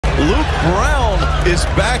Luke Brown is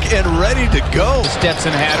back and ready to go.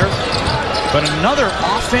 Stetson had her, but another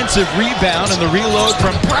offensive rebound, and the reload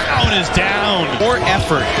from Brown is down. More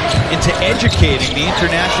effort into educating the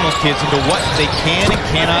international kids into what they can and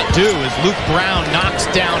cannot do as Luke Brown knocks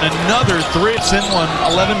down another three. Stetson won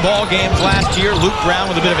 11 ball games last year. Luke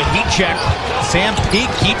Brown with a bit of a heat check. Sam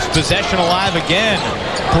Peake keeps possession alive again.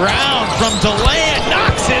 Brown from Deland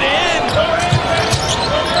knocks it in.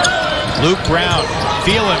 Luke Brown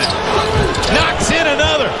feeling it. Knocks in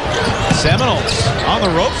another. Seminoles on the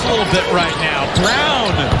ropes a little bit right now.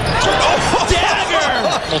 Brown. Dagger.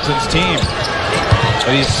 Hamilton's team.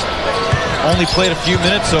 But he's only played a few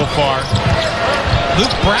minutes so far.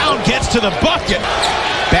 Luke Brown gets to the bucket.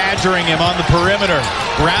 Badgering him on the perimeter.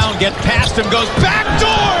 Brown gets past him, goes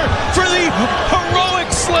backdoor for the heroic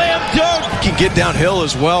slam dunk. Can get downhill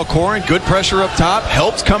as well. Corin, good pressure up top.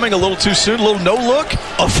 Helps coming a little too soon. A little no look.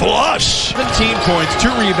 A flush. 17 points, 2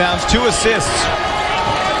 rebounds, 2 assists.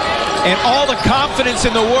 And all the confidence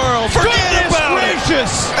in the world. Forget about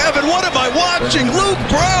gracious. Evan, what am I watching? Luke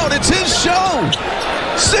Brown, it's his show.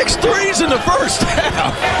 6 threes in the first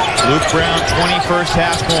half. Luke Brown, 20 first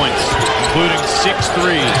half points, including 6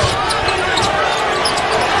 threes.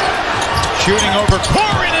 Shooting over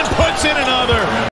Corin and puts in another.